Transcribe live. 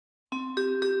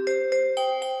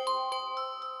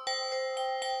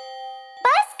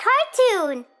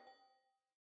cartoon.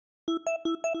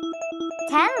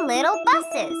 10 little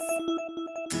buses.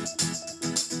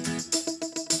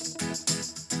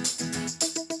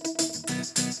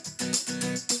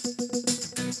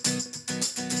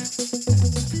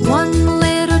 One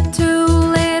little, two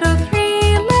little,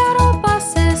 three little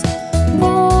buses.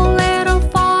 Four little,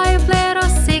 five little,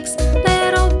 six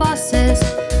little buses.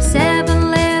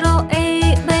 Seven little,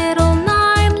 eight little,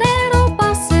 nine little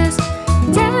buses.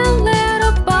 10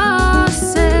 little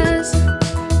buses.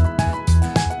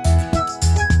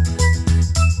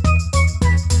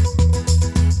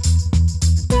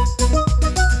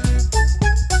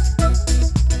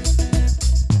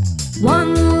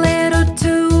 One little,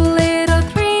 two little,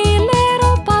 three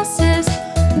little buses.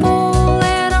 Four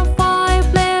little, five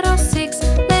little, six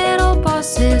little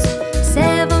buses.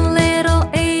 Seven little,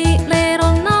 eight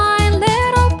little, nine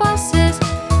little buses.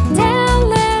 10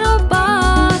 little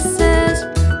buses.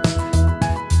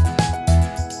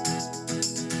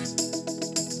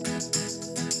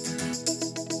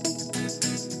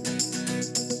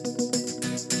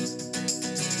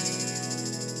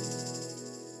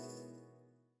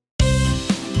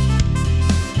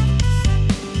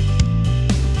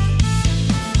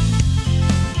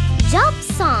 Job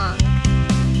song.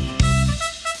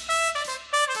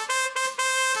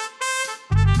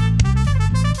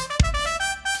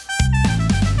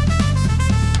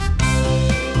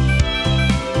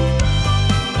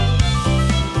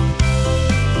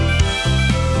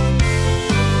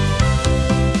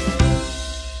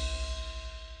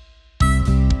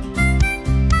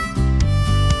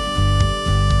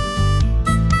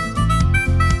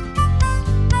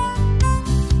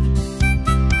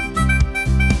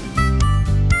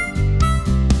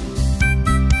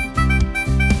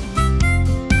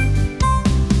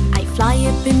 I fly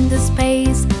up into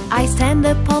space, I stand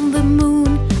upon the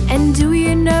moon. And do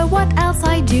you know what else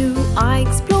I do? I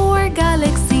explore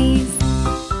galaxies.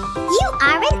 You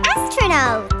are an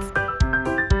astronaut.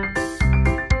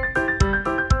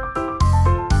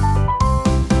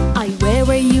 I wear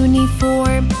a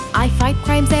uniform, I fight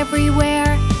crimes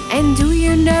everywhere. And do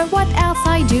you know what else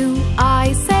I do?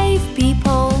 I save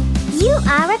people. You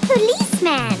are a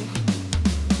policeman.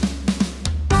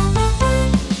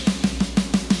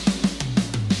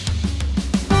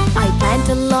 I plant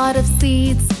a lot of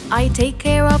seeds, I take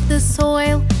care of the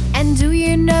soil. And do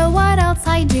you know what else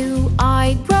I do?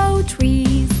 I grow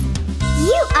trees.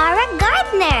 You are a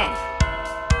gardener.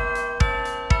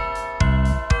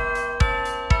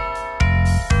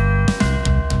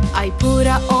 I put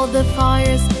out all the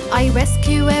fires, I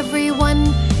rescue everyone.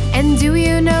 And do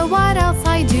you know what else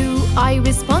I do? I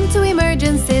respond to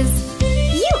emergencies.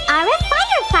 You are a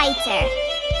firefighter.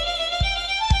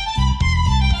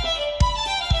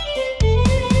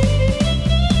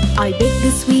 I bake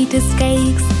the sweetest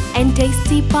cakes and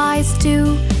tasty pies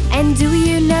too. And do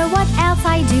you know what else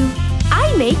I do?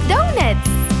 I make donuts.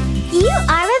 You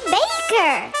are a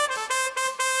baker.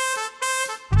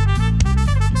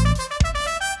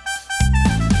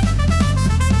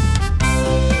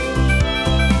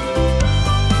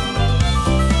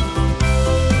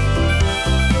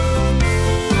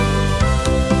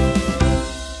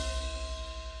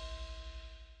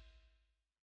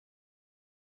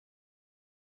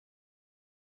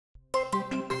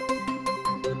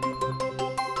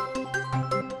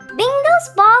 Bingo's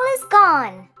ball is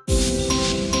gone.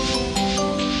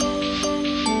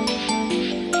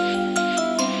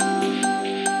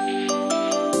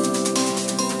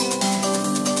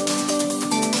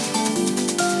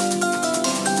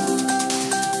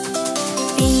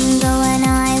 Bingo and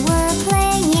I were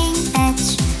playing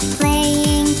fetch,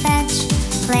 playing fetch,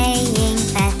 playing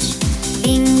fetch.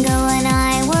 Bingo and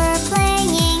I were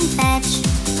playing fetch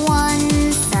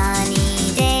one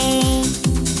sunny day.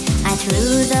 I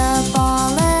threw the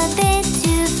ball a bit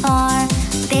too far,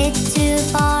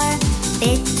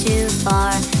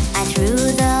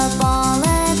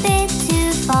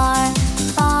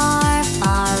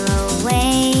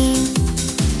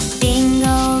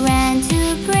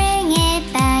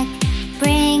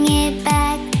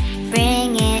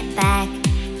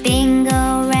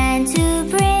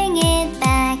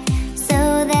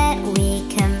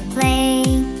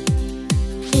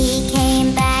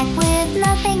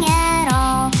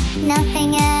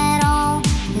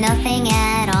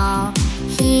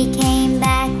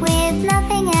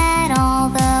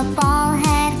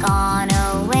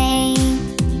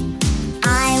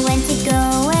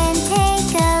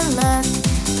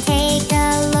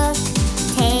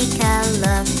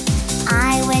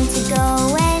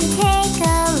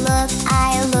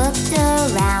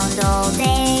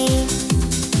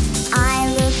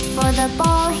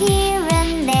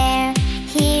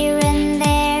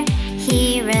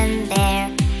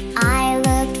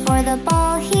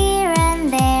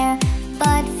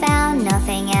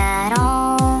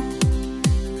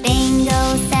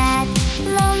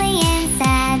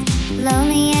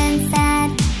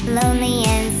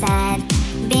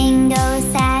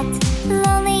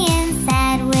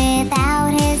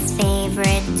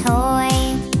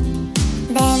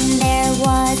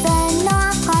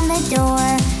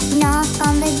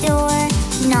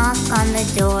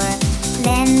 the door.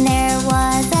 Then there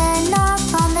was a knock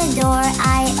on the door.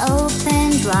 I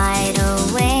opened right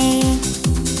away.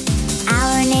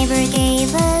 Our neighbor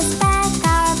gave us back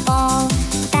our ball,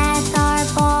 back our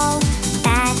ball,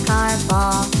 back our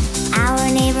ball. Our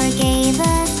neighbor gave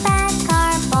us back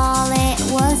our ball. It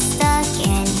was stuck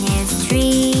in his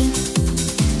tree.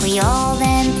 We all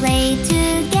then played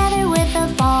together with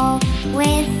the ball,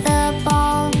 with the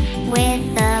ball,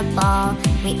 with the ball.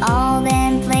 We all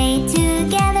then played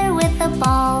together with the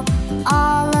ball,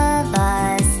 all of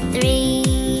us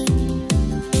three.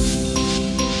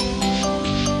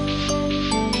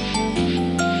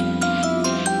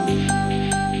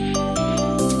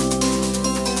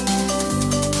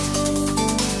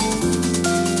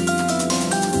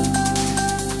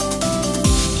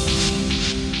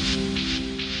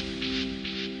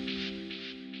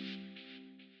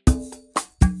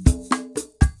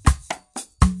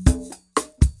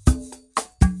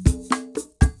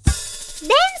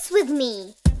 Dance with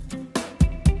me.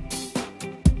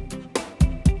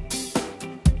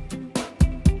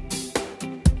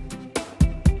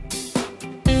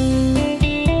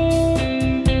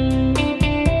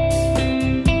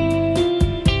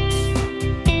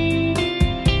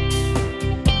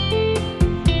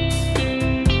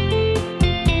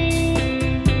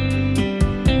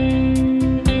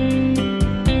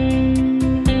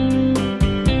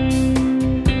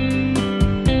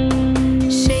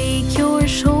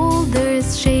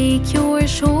 Shake your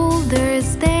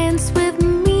shoulders, dance with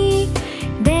me,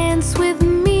 dance with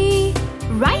me.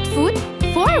 Right foot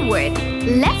forward,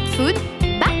 left foot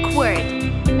backward.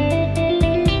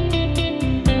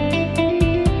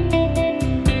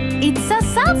 It's a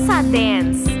salsa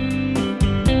dance.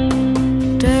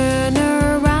 Turn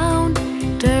around,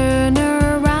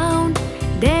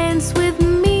 dance with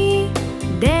me,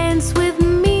 dance with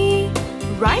me.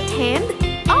 Right hand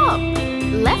up,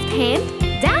 left hand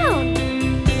down.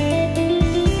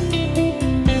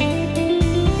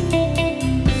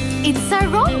 It's a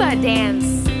rumba dance.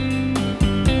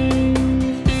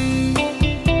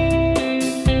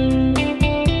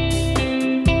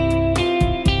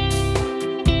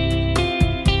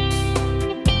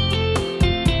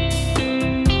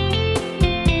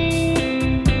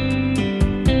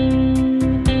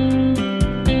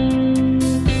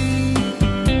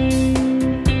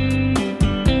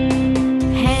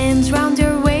 Hands round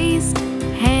your waist,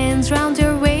 hands round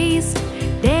your waist.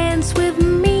 Dance with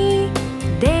me,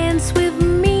 dance with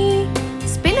me.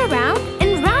 Spin around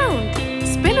and round,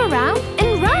 spin around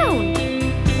and round.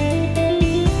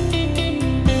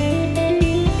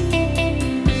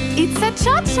 It's a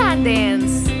cha-cha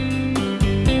dance.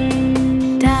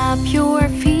 Tap your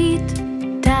feet,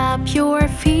 tap your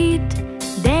feet.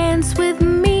 Dance with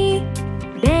me,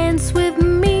 dance with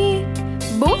me.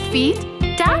 Both feet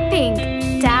tapping,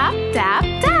 tap, tap,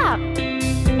 tap.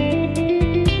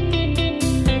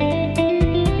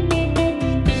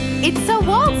 It's a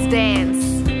waltz dance.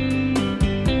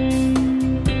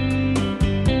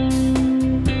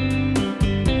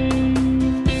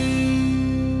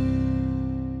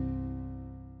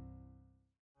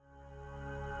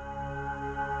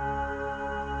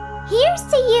 Here's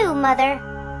to you, Mother.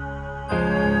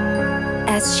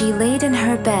 As she laid in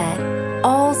her bed,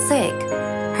 all sick,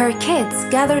 her kids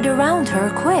gathered around her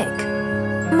quick.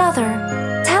 Mother,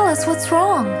 tell us what's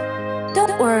wrong.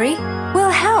 Don't worry, we'll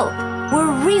help.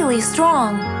 We're really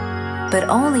strong. But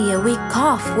only a weak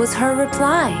cough was her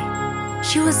reply.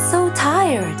 She was so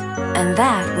tired, and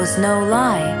that was no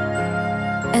lie.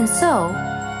 And so,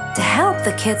 to help,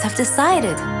 the kids have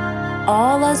decided,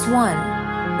 all as one,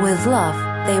 with love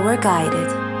they were guided.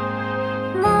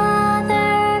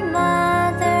 Mother,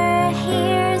 mother,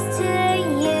 here's to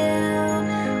you.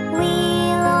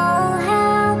 We'll all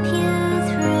help you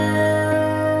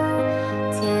through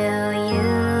till you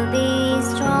be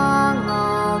strong,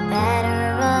 all better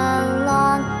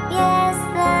along. Yes,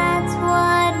 that's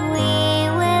what we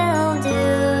will do.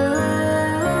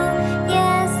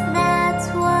 Yes, that's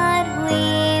what we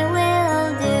will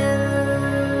do.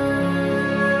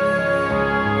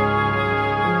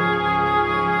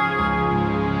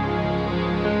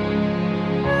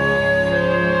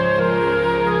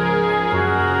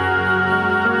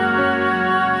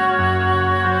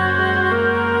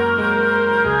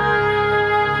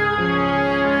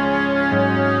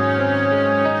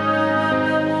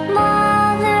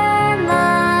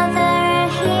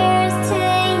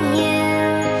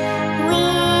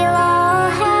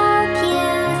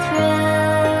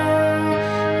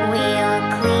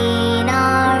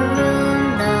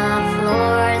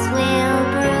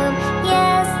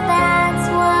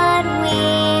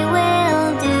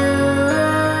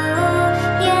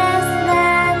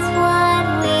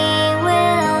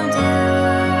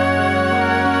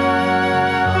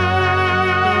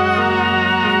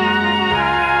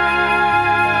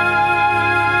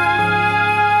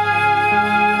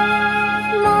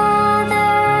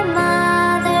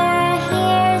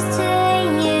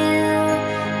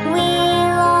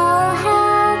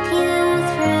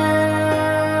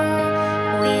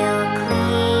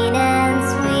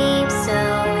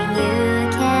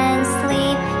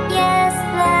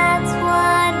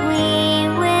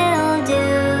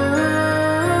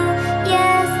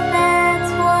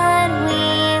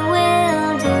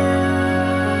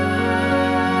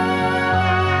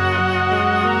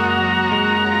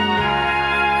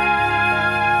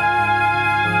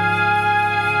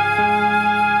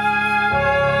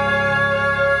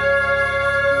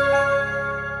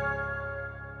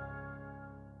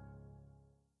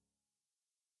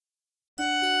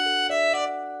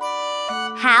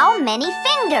 How many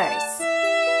fingers?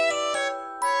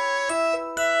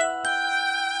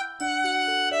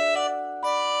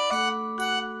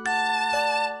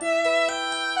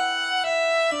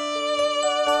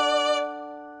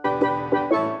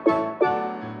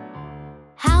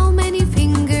 How many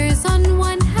fingers on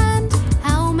one hand?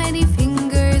 How many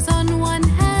fingers on one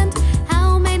hand?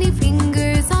 How many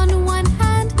fingers on one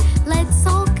hand? Let's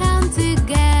all count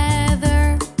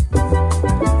together.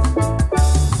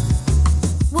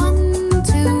 1,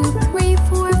 2, 3,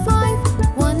 4, 5.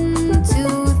 1,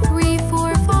 2, 3,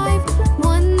 4, 5.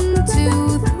 1,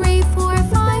 2, 3, 4,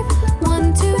 5.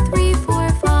 1, 2, 3, 4,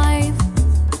 5.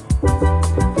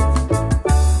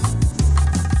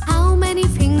 How many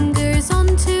fingers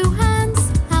on two hands?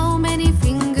 How many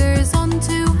fingers on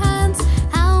two hands?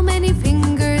 How many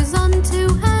fingers on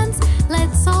two hands?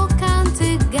 Let's all count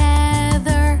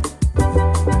together.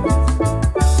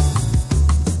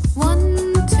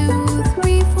 1, 2,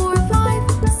 3, 4, 5,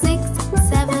 6,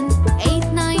 7,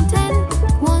 8, 9, 10.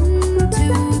 1,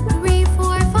 2, 3,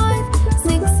 4, 5,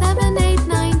 6, 7, 8,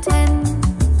 9, 10.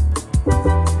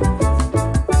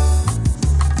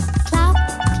 Clap,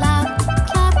 clap,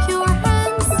 clap your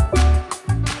hands.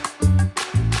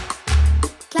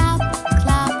 Clap,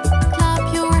 clap, clap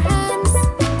your hands.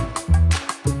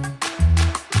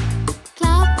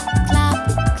 Clap, clap,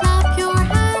 clap your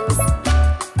hands.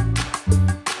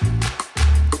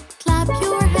 Clap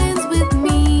your hands with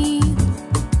me.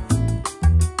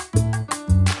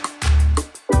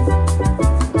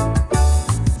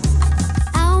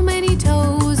 How many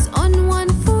toes on one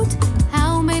foot?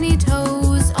 How many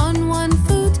toes on one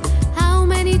foot? How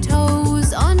many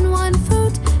toes on one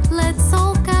foot? Let's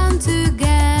all count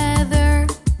together.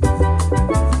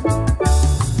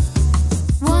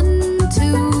 1,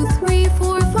 2, 3,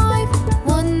 4, 5.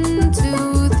 1,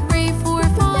 2, 3, 4,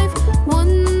 5.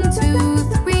 1, 2,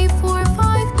 3, 4,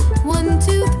 5. 1,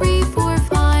 2, 3, 4,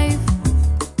 5.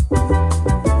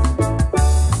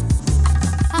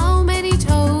 How many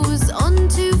toes on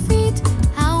 2 feet?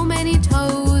 How many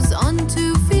toes on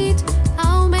 2 feet?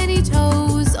 How many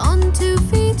toes on 2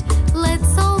 feet?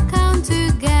 Let's all count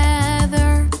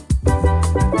together.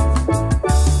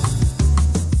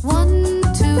 1,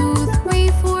 2, 3,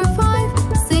 4, 5,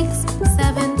 6,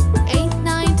 7, 8,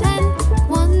 9, 10.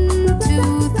 1,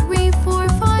 2, 3, 4,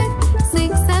 5,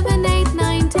 6, 7, 8,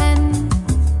 9, 10.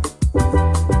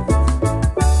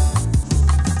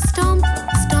 Stomp,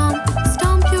 stomp,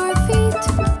 stomp your feet.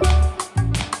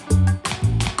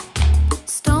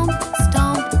 Stomp,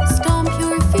 stomp, stomp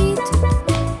your feet.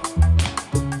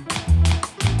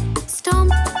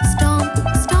 Stomp, stomp,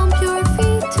 stomp your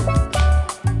feet.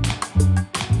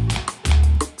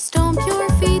 Stomp your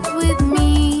feet with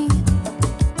me.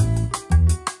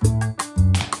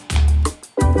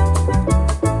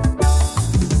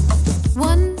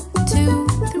 One, 2,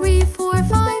 3, 4,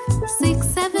 5, 6,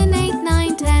 7, 8,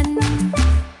 9, 10.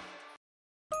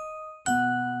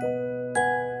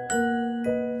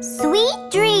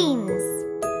 Sweet dreams.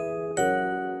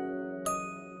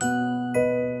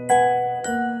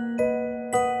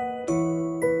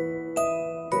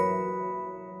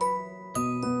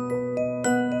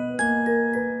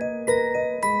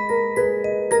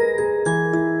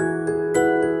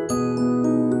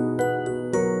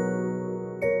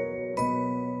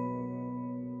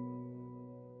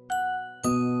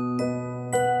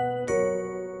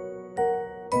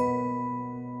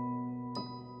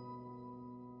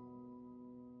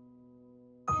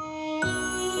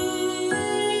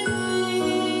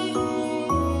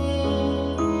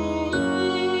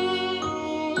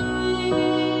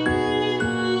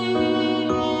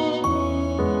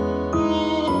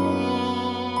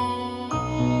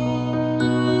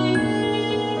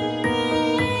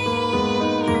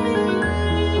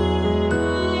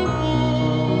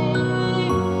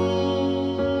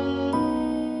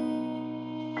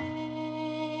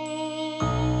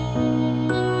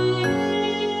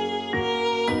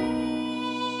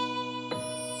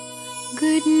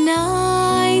 Good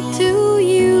night to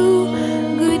you.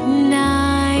 Good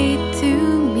night to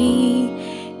me.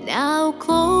 Now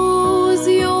close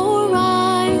your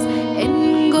eyes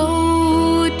and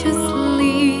go to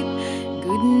sleep.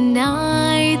 Good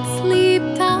night, sleep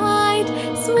tight.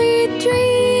 Sweet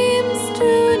dreams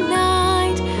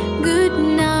tonight. Good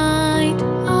night,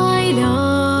 I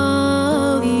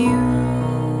love you.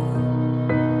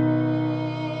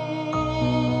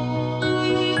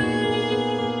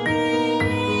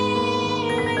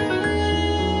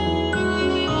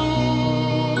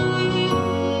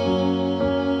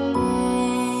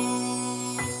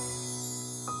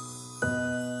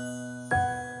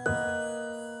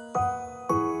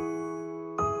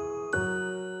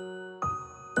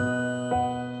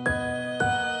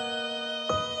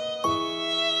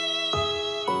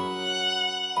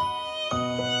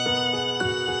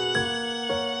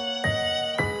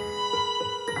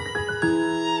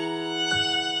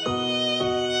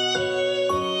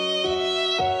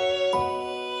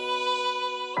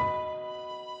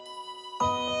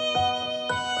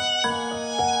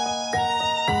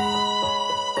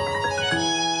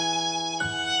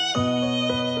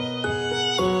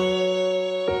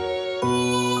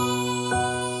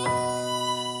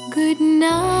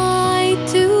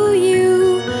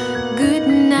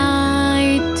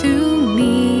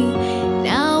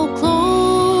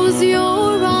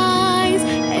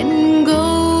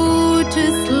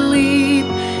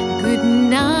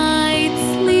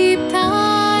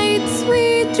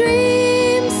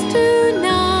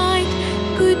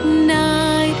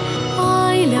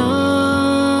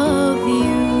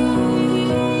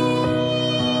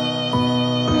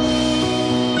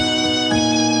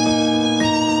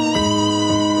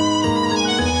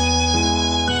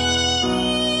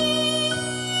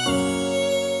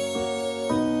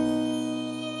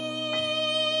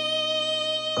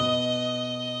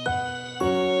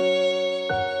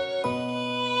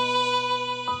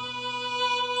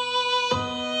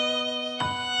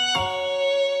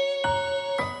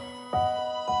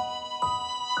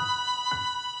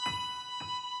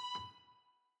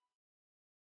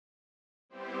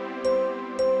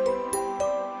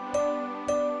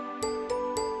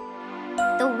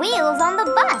 wheels on the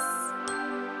bus.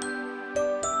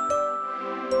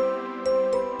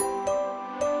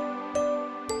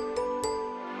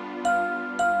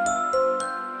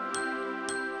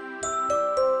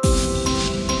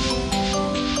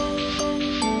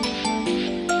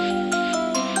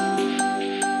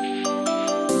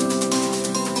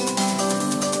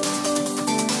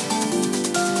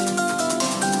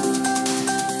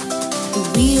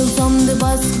 Wheels on the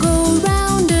bus go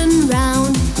round and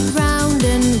round, round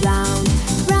and round,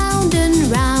 round and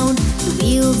round. The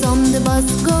wheels on the bus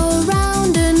go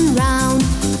round and round,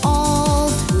 all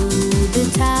through the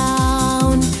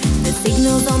town. The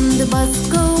signals on the bus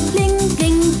go bling,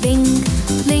 bling, bling,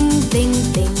 bling, bling,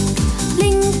 bling,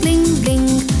 bling, bling, bling.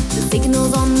 The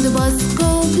signals on the bus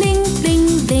go bling,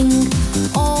 bling, bling,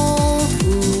 all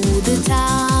through the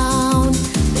town.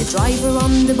 The driver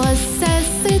on the bus says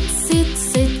sit, sit,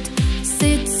 sit,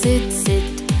 sit, sit,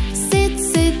 sit, sit,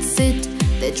 sit, sit.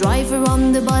 The driver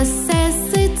on the bus says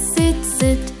sit, sit,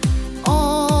 sit,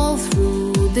 all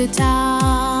through the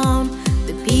town.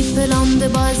 The people on the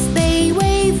bus, they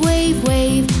wave, wave,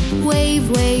 wave, wave,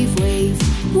 wave, wave,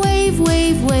 wave,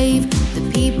 wave, wave.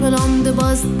 The people on the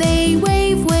bus, they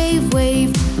wave, wave,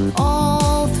 wave,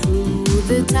 all through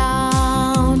the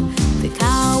town. The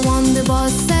cow on the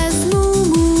bus says moo,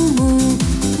 moo, moo,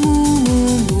 moo,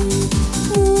 moo, moo,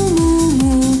 moo, moo,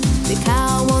 moo. The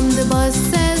cow on the bus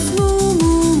says moo,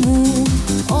 moo, moo,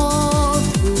 all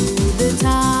through the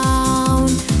town.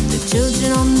 The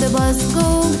children on the bus go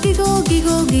giggle,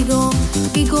 giggle, giggle,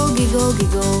 giggle, giggle,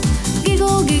 giggle,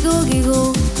 giggle, giggle,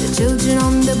 giggle. The children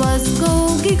on the bus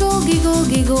go giggle, giggle,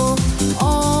 giggle,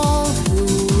 all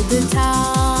through the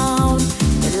town.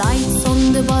 The lights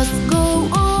on the bus go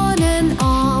on and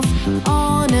off,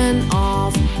 on and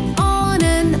off, on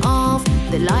and off.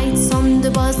 The lights on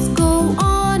the bus go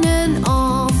on and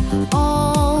off,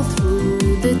 all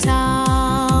through the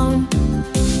town.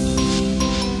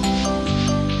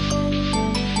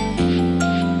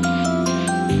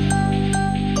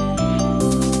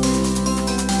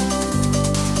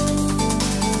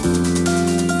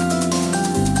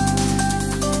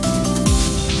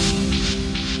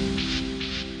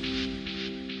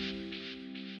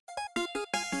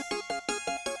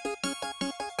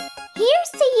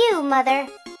 Here's to you, Mother.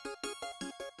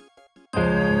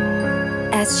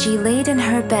 As she laid in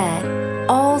her bed,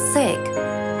 all sick,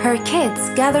 her kids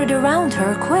gathered around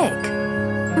her quick.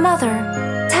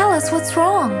 Mother, tell us what's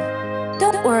wrong.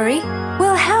 Don't worry,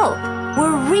 we'll help.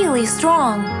 We're really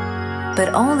strong.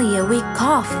 But only a weak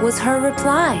cough was her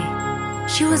reply.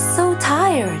 She was so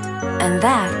tired, and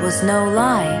that was no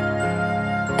lie.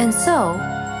 And so,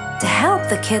 to help,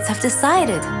 the kids have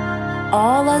decided,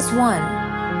 all as one,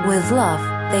 with love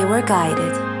they were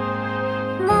guided.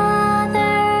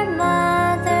 Mother,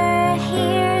 mother,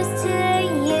 here's to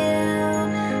you.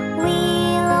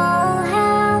 We'll all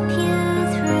help you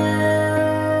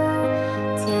through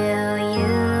till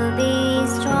you be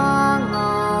strong,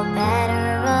 all better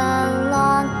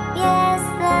along. Yes,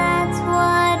 that's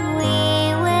what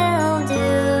we will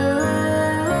do.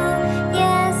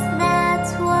 Yes,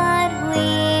 that's what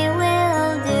we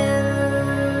will do.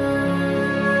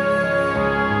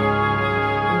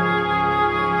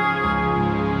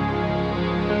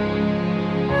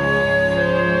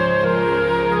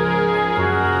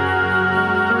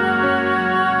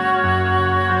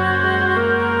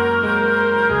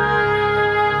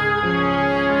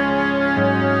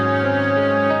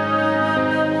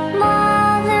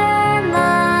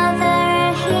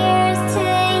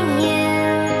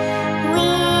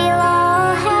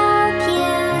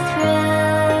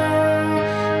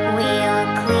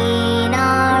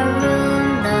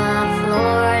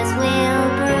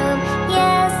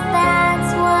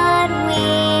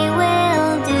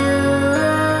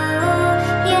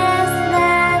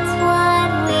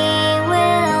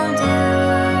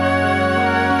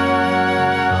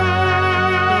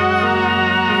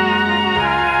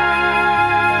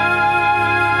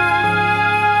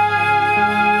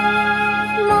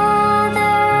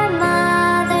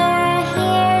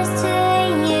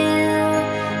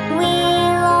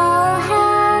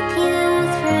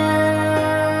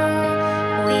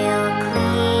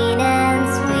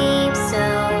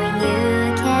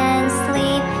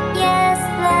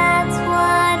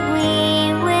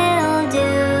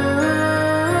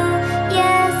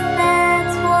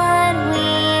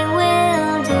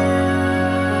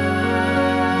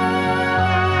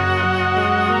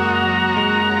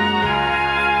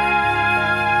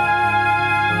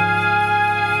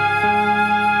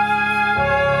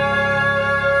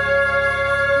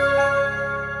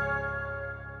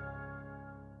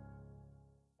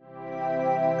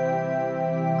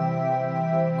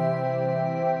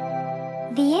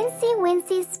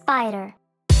 spider.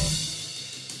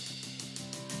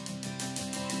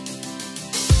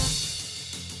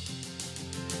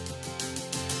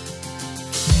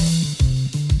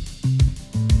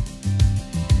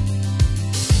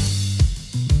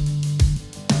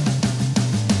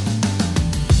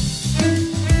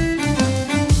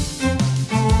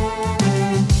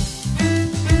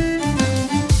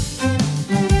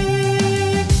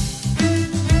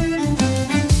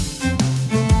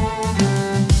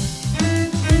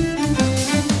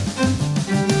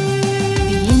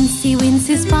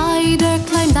 Spider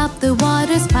climbed up the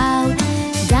water spout.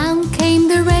 Down came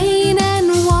the rain and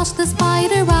washed the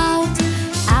spider out.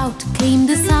 Out came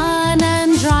the sun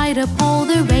and dried up all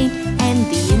the rain. And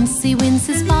the incy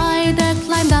wincy spider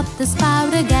climbed up the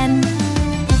spout again.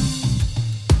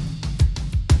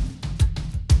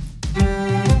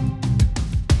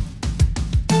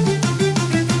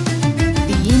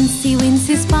 The incy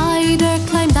wincy spider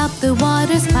climbed up the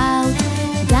water spout.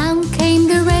 Down came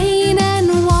the rain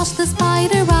and washed the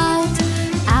spider out.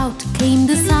 Out came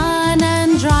the sun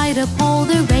and dried up all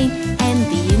the rain. And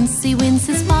the incy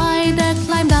wincy spider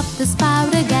climbed up the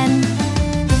spout again.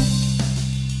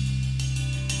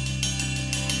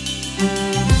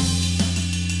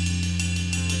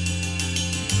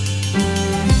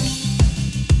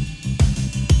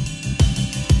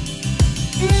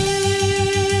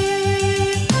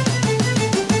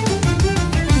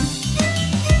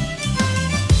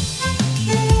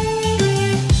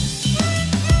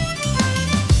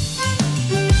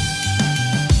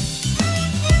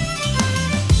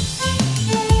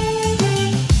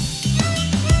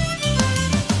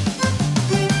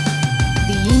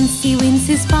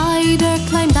 The spider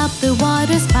climbed up the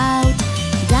water spout.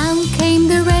 Down came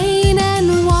the rain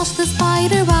and washed the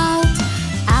spider out.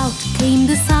 Out came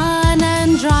the sun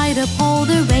and dried up all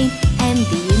the rain. And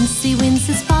the incy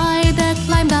wincy spider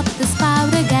climbed up the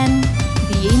spout again.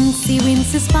 The incy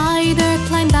wincy spider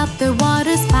climbed up the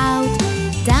water spout.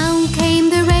 Down came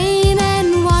the rain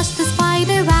and washed the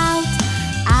spider out.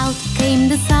 Out came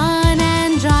the sun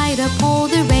and dried up all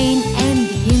the rain. And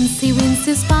the incy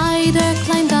wincy spider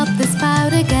climbed up the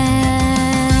spout again.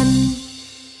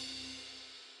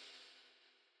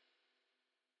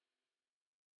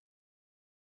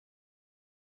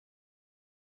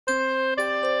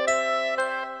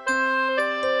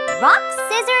 Rock,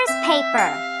 scissors,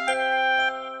 paper.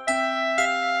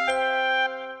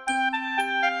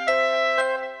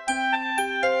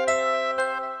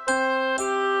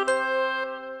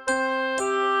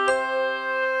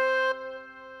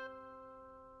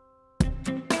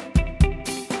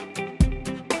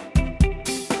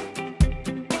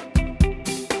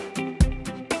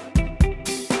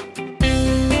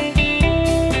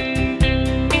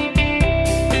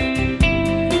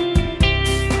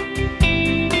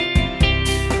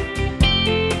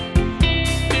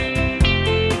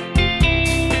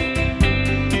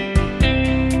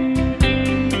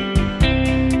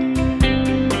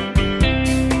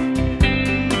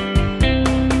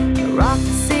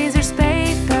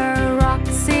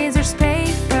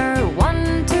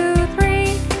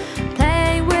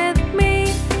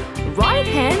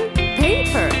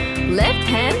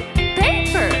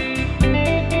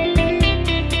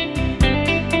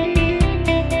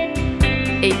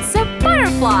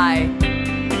 fly.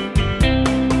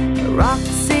 Rock,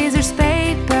 scissors,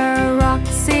 paper, rock,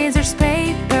 scissors,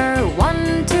 paper.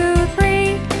 1, 2,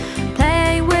 3,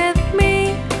 play with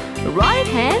me. Right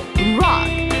hand,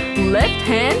 rock, left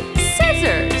hand,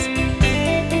 scissors.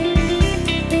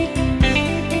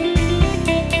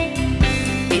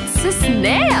 It's a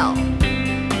snail.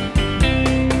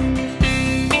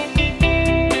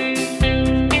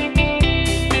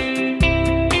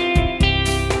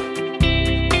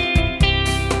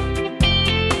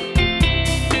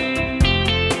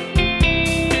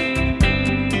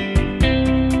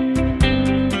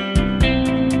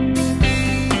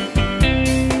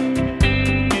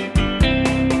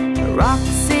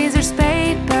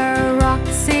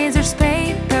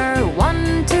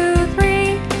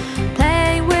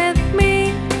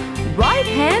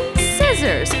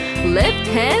 Left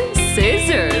hand,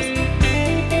 scissors.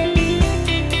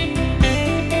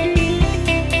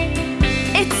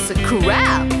 It's a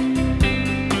crab.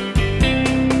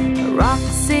 Rock,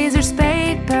 scissors,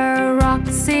 paper, rock,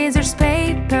 scissors,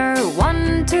 paper.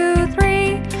 1, 2,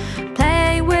 3,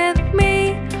 play with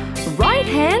me. Right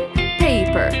hand,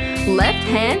 paper, left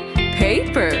hand,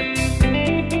 paper.